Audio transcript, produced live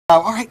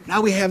All right,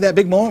 now we have that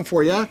big moment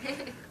for you.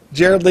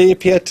 Jared Lee,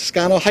 Pia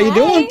Toscano. How you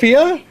doing,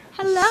 Pia?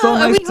 Hello. So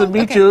nice to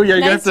meet you. Yeah,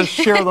 you have to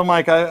share the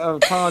mic. I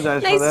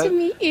apologize for that. Nice to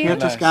meet you. Pia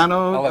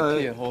Toscano. I'll let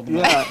Pia hold the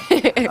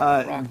mic.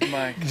 Rock the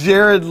mic.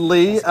 Jared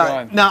Lee.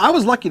 Now, I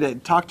was lucky to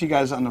talk to you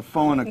guys on the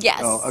phone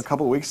a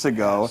couple weeks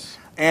ago. Yes.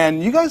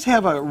 And you guys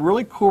have a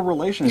really cool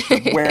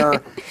relationship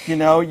where, you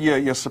know,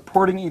 you're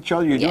supporting each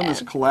other. You're doing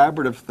this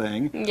collaborative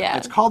thing. Yeah.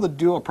 It's called the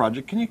Duo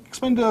Project. Can you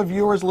explain to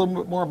viewers a little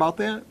bit more about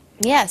that?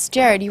 Yes,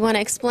 Jared, you want to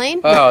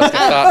explain? Oh,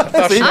 I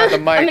thought she had the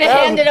mic. I'm going to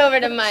hand it over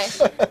to Mike.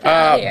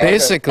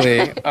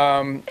 Basically,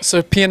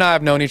 so Pia and I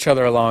have known each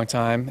other a long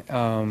time,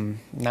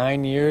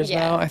 9 years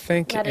now, I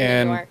think. Met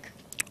in New York.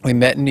 We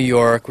met in New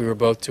York. We were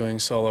both doing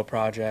solo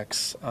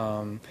projects,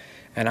 and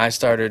I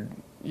started,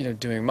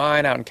 doing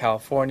mine out in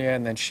California,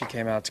 and then she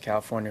came out to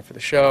California for the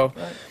show.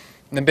 Right.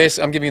 And then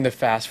basically, I'm giving you the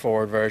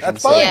fast-forward version,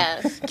 That's fine.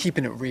 Yes.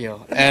 Keeping it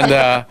real.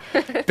 And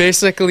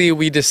basically,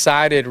 we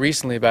decided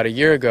recently, about a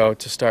year ago,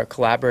 to start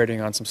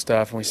collaborating on some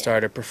stuff, and we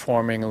started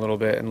performing a little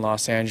bit in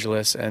Los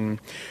Angeles.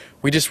 And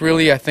we just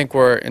really, I think,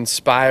 were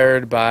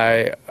inspired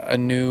by a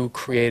new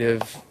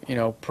creative,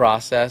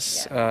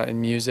 process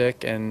in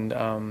music,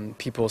 and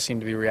people seem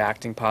to be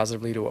reacting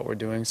positively to what we're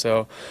doing.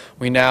 So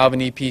we now have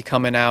an EP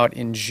coming out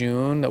in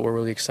June that we're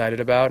really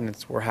excited about, and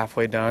we're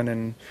halfway done,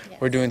 and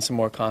we're doing some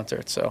more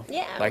concerts. So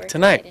like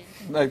tonight.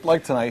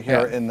 Like tonight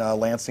here in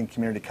Lansing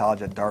Community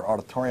College at Dart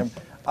Auditorium.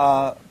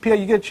 Pia,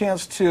 you get a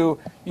chance to,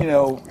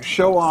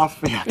 show off.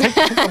 Take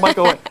the mic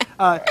away.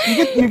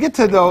 You get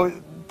to, though,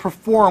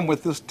 perform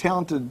with this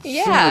talented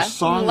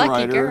singer-songwriter.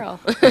 Lucky girl.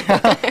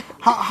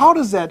 How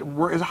does that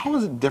work? How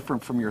is it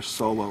different from your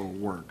solo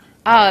work?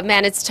 Oh,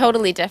 man, it's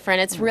totally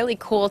different. It's really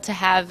cool to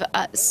have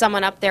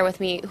someone up there with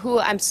me who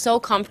I'm so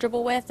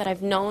comfortable with, that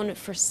I've known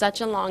for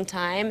such a long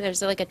time.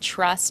 There's like a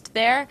trust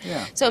there.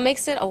 Yeah. So it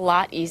makes it a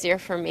lot easier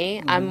for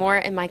me. I'm more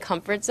in my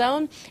comfort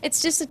zone.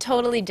 It's just a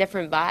totally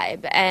different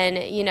vibe.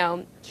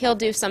 And, he'll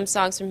do some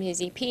songs from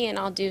his EP, and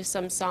I'll do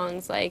some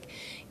songs like,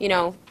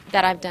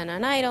 that I've done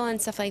on Idol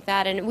and stuff like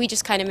that. And we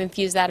just kind of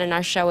infuse that in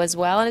our show as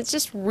well. And it's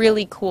just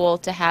really cool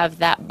to have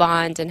that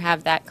bond and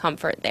have that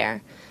comfort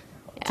there.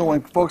 So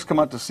when folks come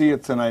out to see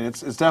it tonight,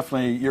 it's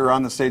definitely, you're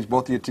on the stage,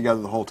 both of you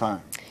together the whole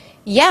time.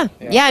 Yeah.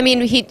 I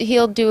mean,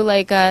 he'll do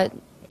like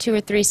 2 or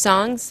 3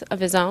 songs of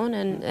his own,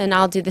 and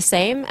I'll do the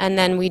same, and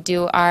then we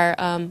do our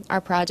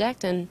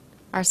project and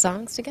our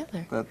songs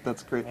together.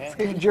 That's great.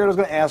 Hey, Jared, I was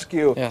going to ask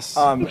you, as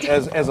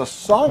a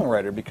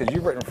songwriter, because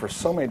you've written for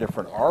so many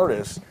different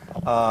artists,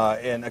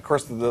 and of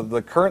course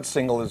the current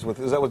single is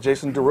that with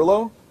Jason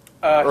Derulo?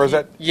 Or is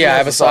that I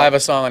have a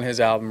song on his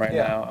album right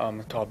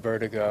now called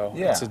Vertigo.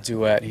 It's a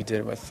duet he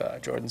did with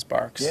Jordan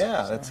Sparks.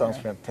 Yeah, that sounds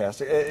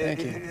fantastic. Thank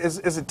you.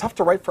 Is it tough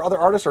to write for other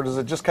artists, or does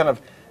it just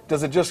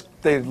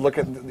they look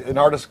at an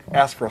artist,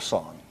 ask for a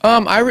song?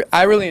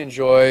 I really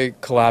enjoy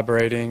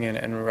collaborating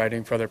and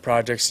writing for other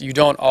projects. You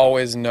don't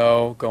always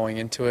know going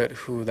into it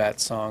who that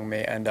song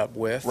may end up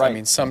with. Right. I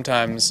mean,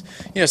 sometimes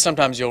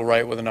you'll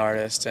write with an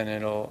artist and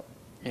it'll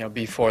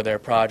be for their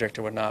project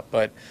or whatnot,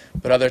 but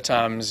other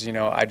times,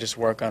 I just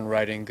work on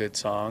writing good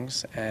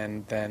songs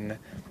and then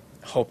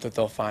hope that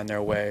they'll find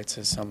their way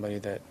to somebody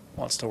that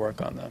wants to work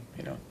on them,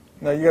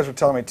 Now, you guys were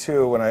telling me,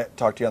 too, when I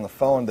talked to you on the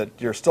phone, that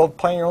you're still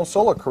playing your own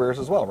solo careers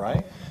as well,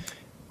 right?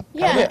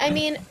 Yeah, I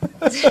mean,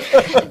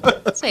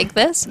 take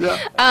this.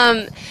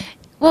 Yeah.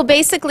 Well,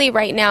 basically,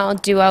 right now,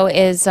 Duo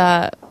is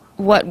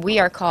what we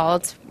are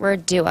called. We're a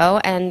duo,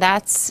 and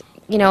that's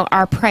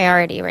our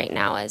priority right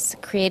now is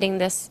creating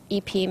this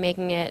EP,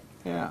 making it,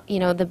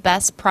 the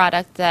best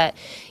product that,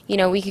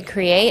 we could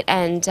create.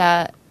 And,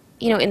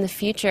 in the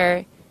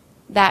future,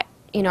 that,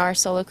 our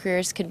solo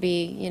careers could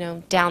be,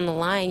 down the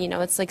line.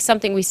 It's like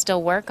something we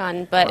still work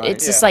on, but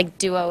it's just like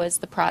Duo is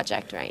the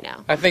project right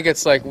now. I think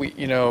it's like we,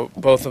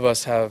 both of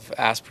us have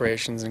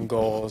aspirations and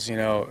goals,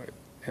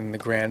 in the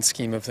grand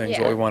scheme of things,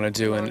 what we want to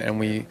do, and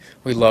we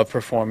love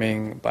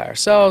performing by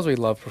ourselves, we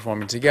love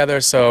performing together,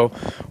 so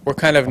we're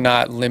kind of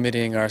not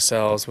limiting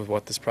ourselves with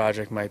what this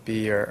project might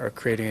be or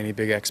creating any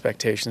big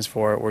expectations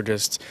for it. We're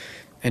just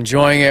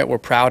enjoying it, we're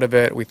proud of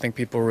it, we think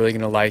people are really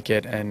going to like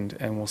it, and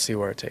we'll see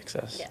where it takes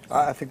us. Yes.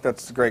 I think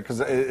that's great, because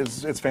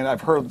it's fantastic.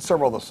 I've heard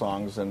several of the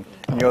songs, and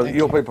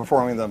you'll be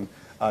performing them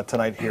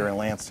tonight here in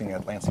Lansing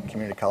at Lansing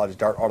Community College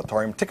Dart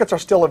Auditorium. Tickets are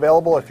still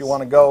available if you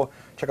want to go.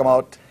 Check them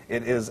out.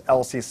 It is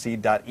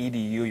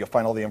lcc.edu. You'll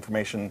find all the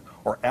information,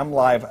 or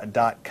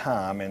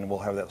MLive.com, and we'll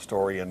have that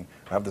story, and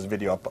we'll have this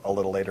video up a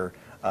little later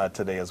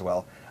today as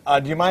well.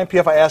 Do you mind, Pia,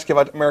 if I ask you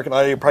about American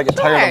Idol? You probably get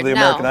tired of the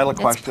American Idol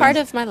questions. It's part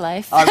of my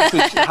life.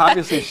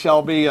 Obviously,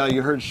 Shelby,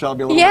 you heard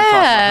Shelby a little bit talk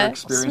about her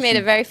experience. She made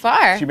it very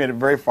far. She made it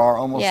very far,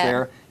 almost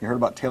there. You heard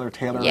about Taylor and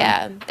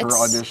her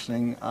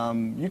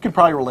auditioning. You can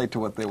probably relate to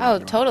what they were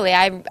doing. Oh, totally.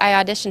 I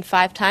auditioned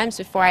 5 times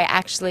before I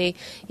actually,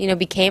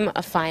 became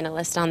a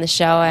finalist on the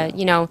show.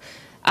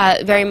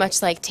 very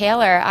much like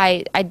Taylor,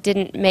 I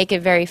didn't make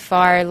it very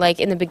far, like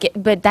in the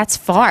beginning, but that's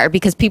far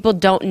because people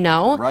don't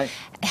know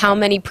how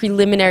many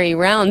preliminary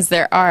rounds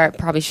there are.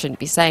 Probably shouldn't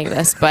be saying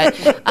this, but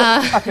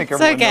I think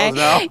it's everyone okay. knows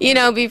now. You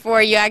know,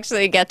 before you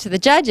actually get to the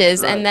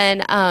judges, and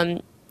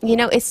then you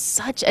know, it's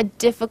such a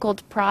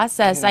difficult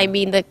process. I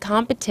mean, the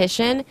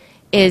competition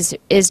is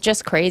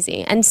just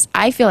crazy, and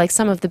I feel like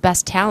some of the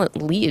best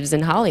talent leaves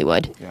in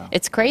Hollywood.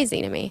 It's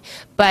crazy to me,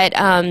 but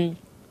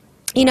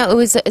you know, it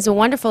was a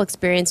wonderful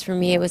experience for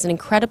me. It was an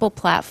incredible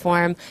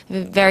platform,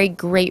 a very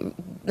great,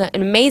 an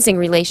amazing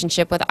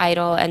relationship with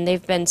Idol, and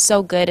they've been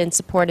so good and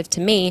supportive to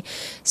me.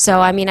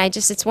 So, I mean,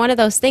 it's one of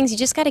those things, you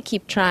just got to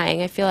keep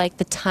trying. I feel like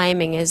the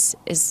timing is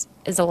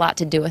a lot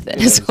to do with it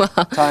as well.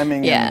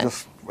 Timing and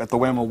just at the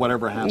whim of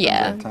whatever happens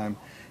at that time.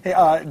 Hey,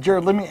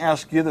 Jared, let me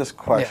ask you this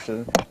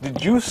question.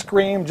 Did you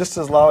scream just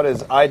as loud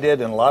as I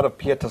did and a lot of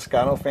Pia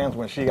Toscano fans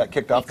when she got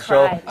kicked off the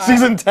show?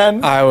 Season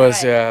 10? I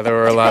was, yeah, there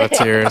were a lot of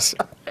tears.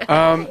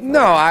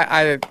 No,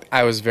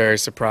 I was very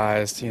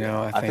surprised, you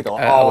know. I think a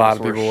lot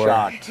of people were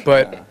shocked.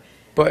 But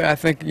I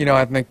think, you know,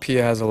 I think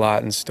Pia has a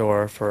lot in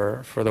store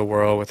for the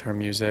world with her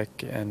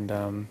music, and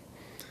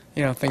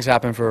you know, things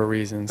happen for a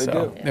reason.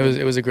 So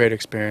it was a great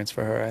experience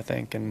for her, I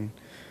think, and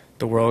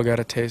the world got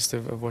a taste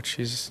of what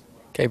she's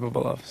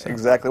capable of. So.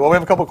 Exactly. Well, we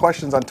have a couple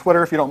questions on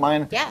Twitter, if you don't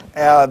mind. Yeah.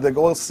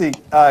 Let's see.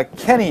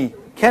 Kenny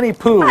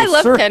Pooh. I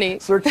love Kenny.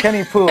 Sir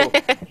Kenny Pooh.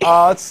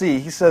 Let's see.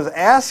 He says,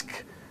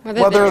 ask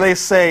whether they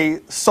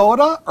say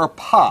soda or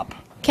pop.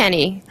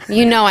 Kenny,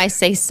 you know I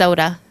say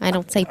soda. I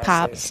don't say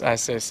pop. I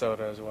say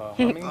soda as well.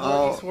 I mean,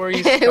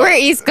 we're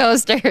East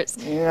Coasters.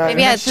 Yeah,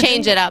 maybe I have to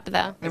change it up,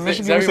 though. In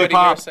Michigan, we say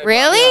pop.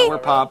 Really? Yeah, we're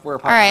pop. We're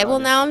pop. All right, well,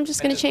 now I'm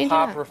just going to change it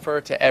up. Pop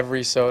refer to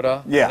every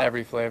soda and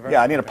every flavor?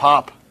 Yeah, I need a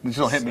pop. Just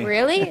don't hit me.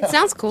 Really? It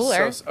sounds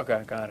cooler.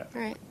 Okay, got it.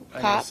 All right. I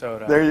Pop. need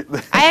soda.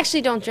 I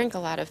actually don't drink a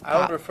lot of pop. I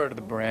would refer to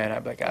the brand.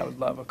 I'd be like, I would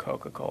love a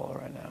Coca-Cola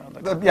right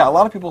now. Yeah, a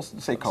lot of people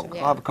say Coke.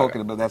 I'll have a Coke,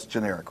 but that's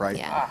generic, right?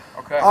 Yeah.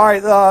 Okay. All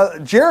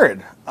right,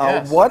 Jared,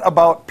 what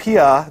about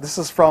Pia? This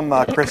is from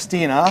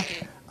Christina.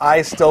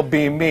 I Still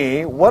Be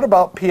Me. What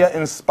about Pia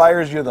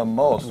inspires you the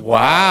most?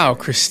 Wow,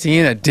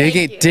 Christina,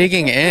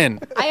 digging in.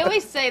 I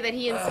always say that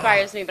he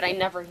inspires me, but I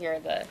never hear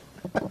the,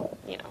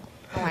 you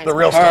know, the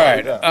real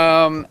story.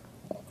 All right.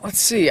 Let's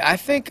see. I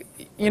think,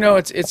 you know,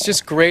 it's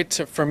just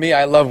great for me.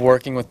 I love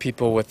working with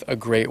people with a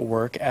great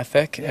work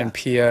ethic, and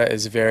Pia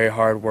is very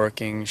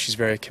hardworking. She's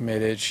very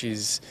committed.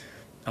 She's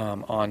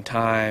on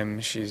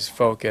time. She's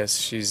focused.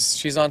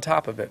 She's on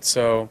top of it.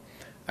 So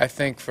I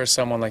think for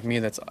someone like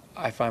me,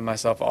 I find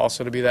myself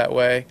also to be that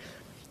way.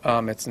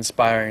 It's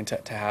inspiring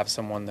to have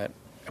someone that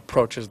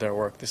approaches their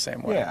work the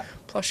same way. Yeah.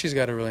 Plus, she's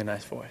got a really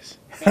nice voice.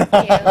 Thank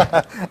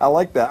you. I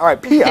like that. All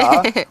right,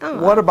 Pia,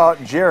 what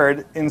about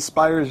Jared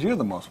inspires you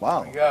the most?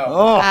 Wow. Here we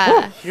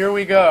go. Here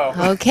we go.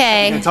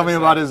 Okay. Can you tell me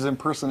about his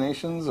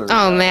impersonations? Or?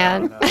 Oh,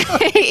 man.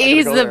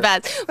 He's the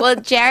best. Well,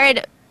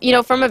 Jared, you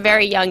know, from a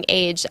very young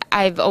age,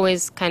 I've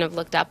always kind of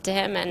looked up to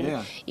him,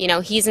 and, you know,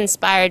 he's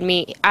inspired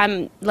me.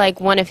 I'm, like,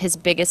 one of his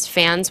biggest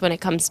fans when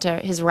it comes to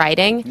his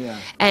writing.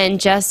 And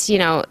just, you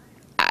know,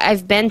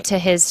 I've been to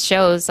his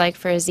shows, like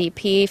for his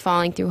EP,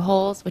 Falling Through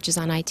Holes, which is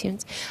on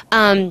iTunes.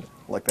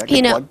 Like that,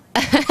 you know,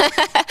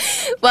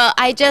 well,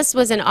 I just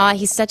was in awe.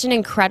 He's such an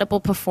incredible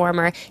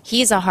performer.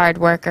 He's a hard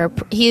worker.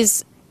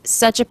 He's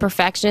such a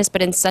perfectionist,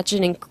 but in such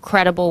an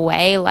incredible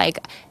way. Like,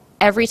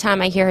 every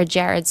time I hear a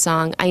Jared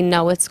song, I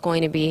know it's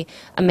going to be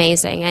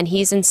amazing. And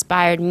he's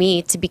inspired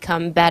me to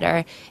become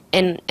better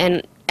in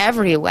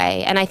every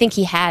way. And I think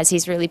he has.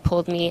 He's really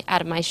pulled me out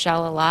of my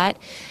shell a lot.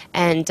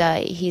 And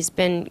he's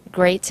been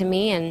great to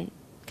me and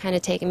kind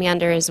of taken me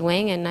under his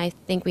wing. And I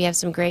think we have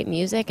some great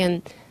music.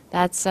 And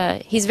that's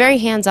he's very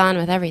hands-on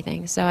with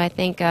everything. So I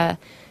think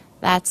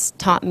that's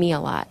taught me a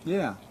lot.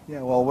 Yeah.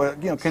 Well,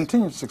 you know,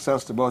 continued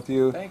success to both of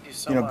you. Thank you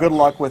so much. much. Good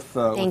luck with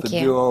the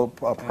duo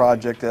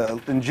project.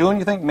 In June,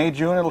 you think? May,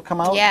 June, it'll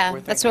come out? Yeah,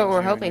 that's what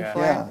we're hoping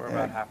for. Yeah. We're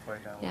about halfway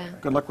down. Yeah.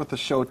 Good luck with the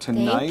show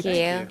tonight.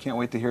 Thank you. Can't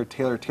wait to hear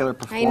Taylor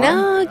perform. I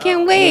know, can't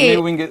And wait.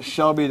 maybe we can get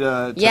Shelby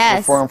to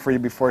perform for you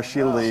before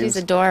she leaves. She's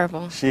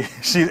adorable.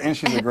 She's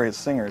a great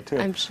singer too.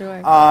 I'm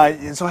sure.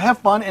 So have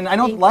fun. And I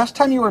know last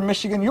time you were in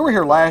Michigan, you were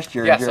here last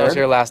year. Yes, Jared, I was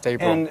here last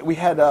April. And we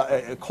had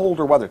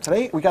colder weather.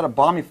 Today we got a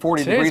balmy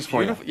 40 degrees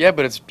for you. Yeah,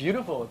 but it's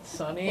beautiful. It's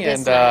sunny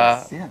and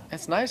nice.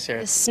 it's nice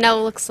here. The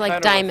snow looks like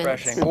Kinda diamonds.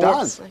 refreshing. It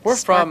does. We're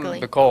from Sparkly.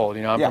 the cold,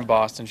 you know. I'm from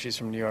Boston. She's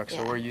from New York,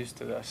 so we're used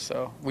to this.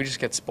 So we just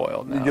get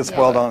spoiled now. You get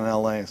spoiled out in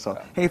LA. So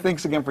hey,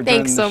 thanks again for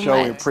joining the so show.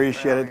 much. We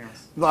appreciate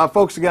it.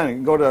 Folks,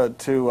 again, go to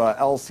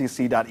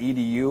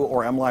lcc.edu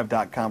or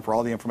mlive.com for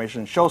all the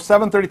information. Show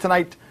 7:30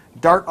 tonight,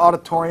 Dart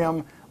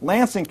Auditorium,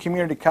 Lansing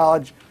Community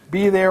College.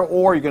 Be there,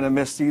 or you're going to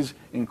miss these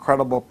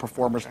incredible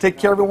performers. Take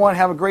care, everyone.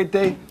 Have a great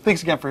day.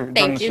 Thanks again for joining the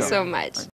show. Thank you so much.